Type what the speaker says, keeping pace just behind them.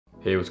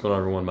Hey, what's going on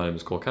everyone? My name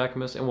is Cole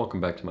Kakamas and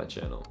welcome back to my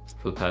channel.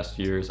 For the past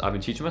years, I've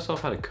been teaching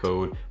myself how to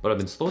code, but I've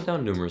been slowed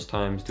down numerous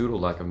times due to a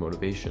lack of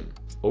motivation.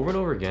 Over and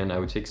over again, I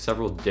would take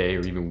several day or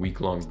even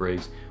week-long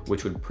breaks,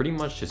 which would pretty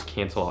much just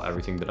cancel out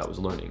everything that I was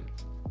learning.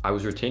 I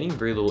was retaining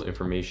very little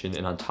information,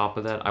 and on top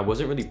of that, I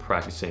wasn't really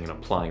practicing and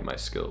applying my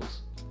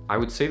skills. I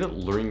would say that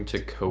learning to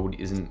code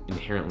isn't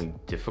inherently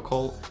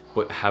difficult,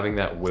 but having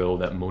that will,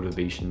 that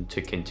motivation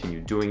to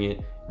continue doing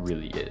it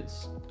really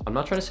is. I'm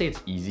not trying to say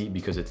it's easy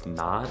because it's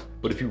not,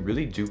 but if you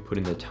really do put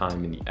in the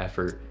time and the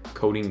effort,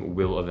 coding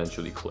will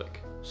eventually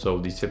click. So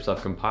these tips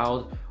I've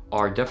compiled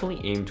are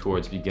definitely aimed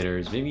towards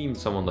beginners, maybe even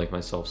someone like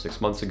myself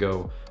 6 months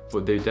ago,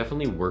 but they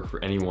definitely work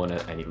for anyone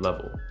at any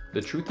level.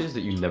 The truth is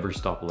that you never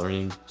stop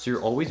learning, so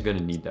you're always going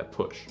to need that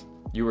push.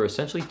 You are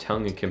essentially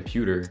telling a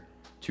computer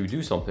to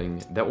do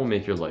something that will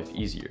make your life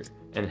easier,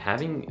 and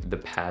having the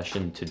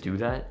passion to do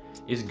that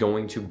is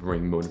going to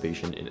bring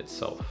motivation in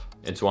itself.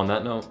 And so on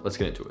that note, let's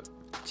get into it.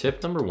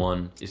 Tip number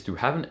 1 is to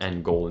have an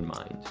end goal in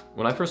mind.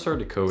 When I first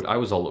started to code, I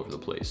was all over the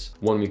place.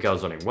 One week I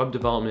was learning web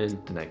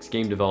development, the next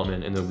game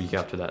development, and the week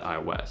after that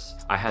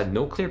iOS. I had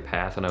no clear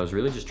path and I was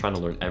really just trying to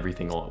learn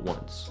everything all at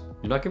once.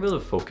 You're not going to be able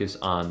to focus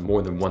on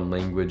more than one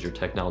language or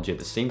technology at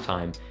the same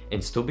time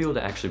and still be able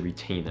to actually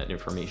retain that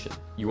information.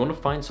 You want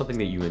to find something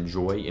that you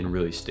enjoy and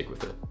really stick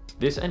with it.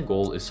 This end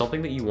goal is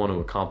something that you want to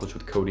accomplish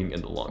with coding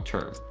in the long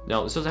term.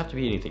 Now, this doesn't have to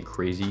be anything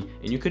crazy,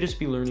 and you could just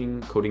be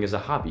learning coding as a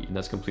hobby, and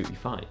that's completely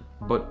fine.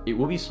 But it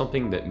will be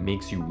something that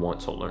makes you want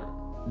to learn.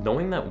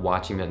 Knowing that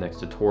watching that next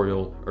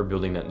tutorial or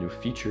building that new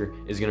feature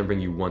is going to bring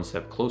you one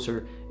step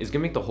closer is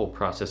going to make the whole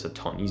process a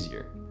ton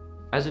easier.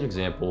 As an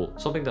example,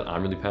 something that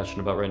I'm really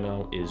passionate about right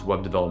now is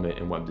web development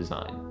and web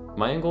design.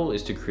 My end goal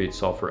is to create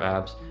software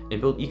apps and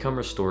build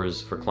e-commerce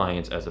stores for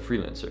clients as a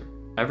freelancer.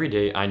 Every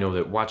day, I know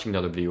that watching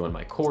another video on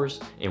my course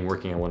and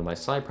working on one of my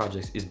side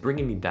projects is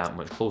bringing me that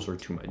much closer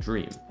to my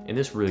dream, and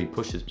this really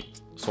pushes me.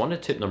 So on to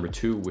tip number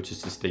 2, which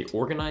is to stay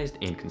organized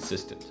and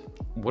consistent.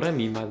 What I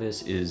mean by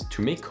this is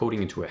to make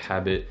coding into a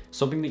habit,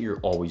 something that you're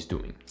always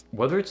doing.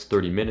 Whether it's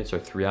 30 minutes or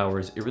 3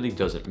 hours, it really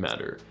doesn't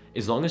matter.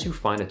 As long as you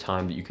find a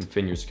time that you can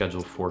fit in your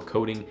schedule for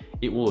coding,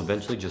 it will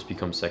eventually just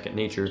become second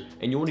nature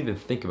and you won't even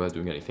think about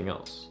doing anything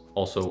else.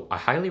 Also, I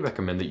highly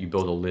recommend that you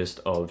build a list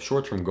of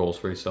short-term goals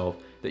for yourself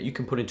that you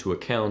can put into a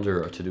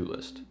calendar or to-do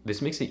list.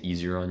 This makes it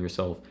easier on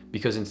yourself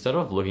because instead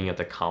of looking at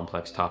the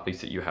complex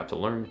topics that you have to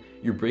learn,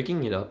 you're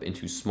breaking it up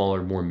into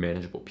smaller, more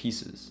manageable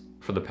pieces.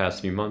 For the past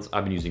few months,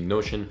 I've been using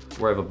Notion,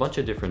 where I have a bunch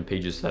of different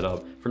pages set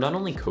up for not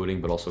only coding,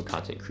 but also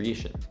content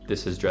creation.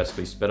 This has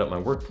drastically sped up my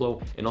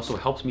workflow and also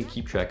helps me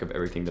keep track of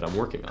everything that I'm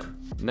working on.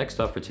 Next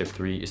up for tip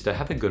 3 is to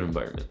have a good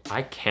environment.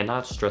 I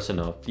cannot stress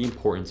enough the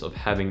importance of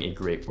having a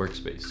great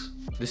workspace.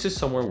 This is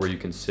somewhere where you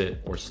can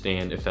sit or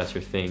stand, if that's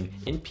your thing,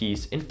 in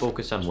peace and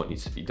focus on what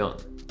needs to be done.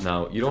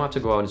 Now, you don't have to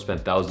go out and spend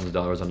thousands of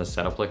dollars on a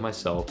setup like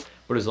myself,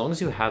 but as long as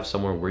you have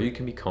somewhere where you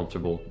can be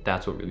comfortable,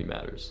 that's what really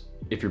matters.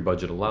 If your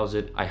budget allows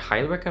it, I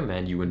highly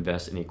recommend you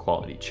invest in a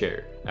quality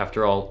chair.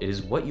 After all, it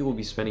is what you will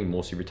be spending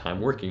most of your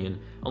time working in,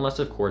 unless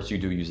of course you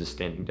do use a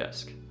standing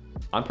desk.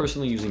 I'm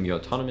personally using the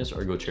Autonomous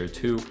Ergo Chair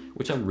 2,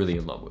 which I'm really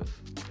in love with.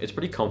 It's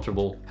pretty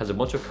comfortable, has a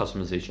bunch of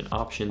customization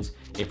options,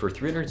 and for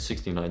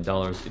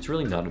 $369, it's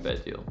really not a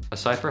bad deal.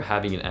 Aside from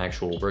having an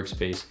actual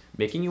workspace,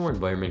 making your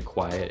environment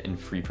quiet and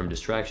free from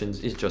distractions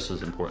is just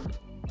as important.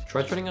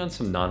 Try turning on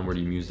some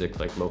non-wordy music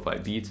like lo-fi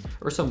beats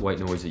or some white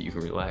noise that you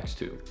can relax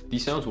to.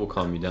 These sounds will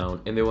calm you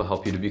down and they will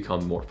help you to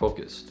become more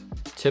focused.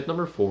 Tip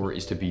number 4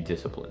 is to be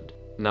disciplined.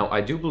 Now,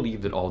 I do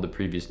believe that all the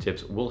previous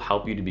tips will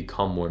help you to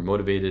become more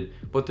motivated,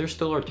 but there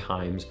still are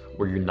times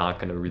where you're not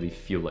going to really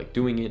feel like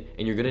doing it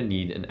and you're going to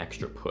need an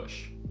extra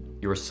push.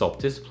 Your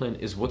self-discipline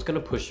is what's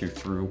going to push you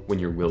through when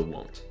your will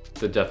won't.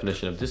 The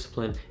definition of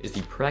discipline is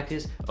the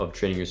practice of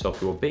training yourself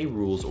to obey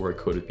rules or a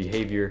code of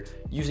behavior,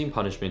 using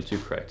punishment to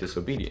correct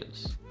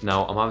disobedience.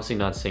 Now, I'm obviously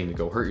not saying to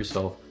go hurt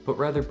yourself, but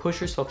rather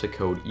push yourself to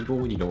code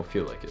even when you don't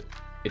feel like it.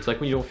 It's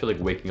like when you don't feel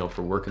like waking up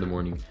for work in the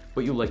morning,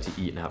 but you like to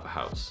eat and have a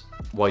house.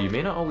 While you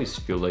may not always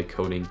feel like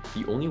coding,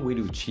 the only way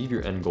to achieve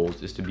your end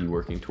goals is to be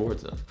working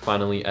towards them.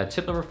 Finally, at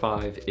tip number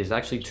 5 is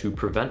actually to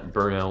prevent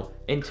burnout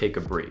and take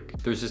a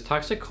break. There's this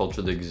toxic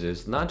culture that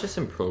exists, not just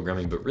in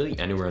programming, but really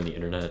anywhere on the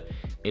internet.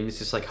 And it's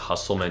this like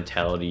hustle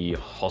mentality,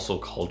 hustle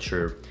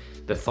culture,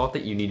 the thought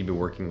that you need to be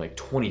working like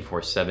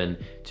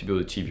 24/7 to be able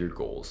to achieve your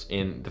goals.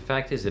 And the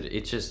fact is that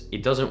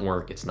it doesn't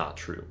work, it's not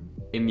true.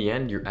 In the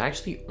end, you're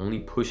actually only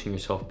pushing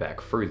yourself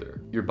back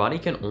further. Your body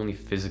can only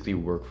physically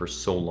work for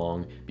so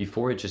long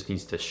before it just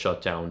needs to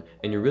shut down,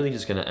 and you're really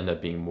just gonna end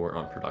up being more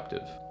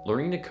unproductive.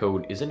 Learning to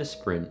code isn't a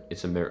sprint,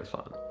 it's a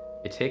marathon.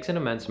 It takes an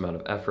immense amount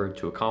of effort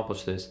to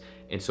accomplish this,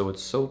 and so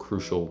it's so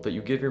crucial that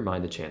you give your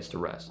mind a chance to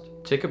rest.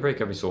 Take a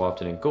break every so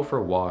often and go for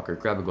a walk or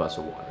grab a glass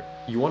of water.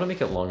 You want to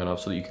make it long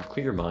enough so that you can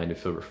clear your mind and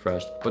feel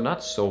refreshed, but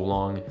not so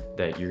long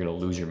that you're going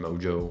to lose your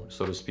mojo,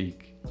 so to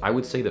speak. I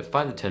would say that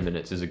 5 to 10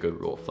 minutes is a good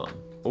rule of thumb.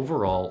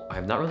 Overall, I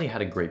have not really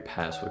had a great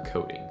pass with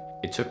coding.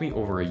 It took me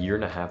over a year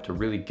and a half to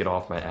really get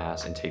off my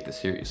ass and take this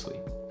seriously.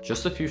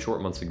 Just a few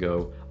short months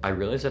ago, I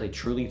realized that I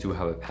truly do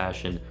have a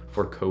passion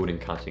for code and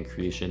content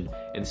creation,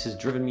 and this has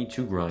driven me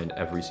to grind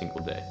every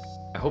single day.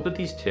 I hope that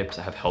these tips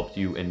have helped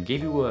you and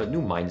gave you a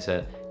new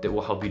mindset that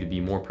will help you to be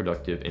more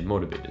productive and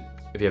motivated.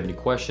 If you have any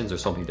questions or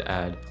something to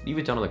add, leave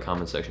it down in the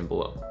comment section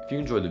below. If you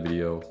enjoyed the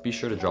video, be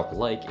sure to drop a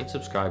like and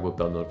subscribe with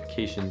bell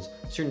notifications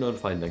so you're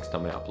notified next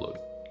time I upload.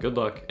 Good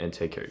luck and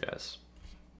take care, guys.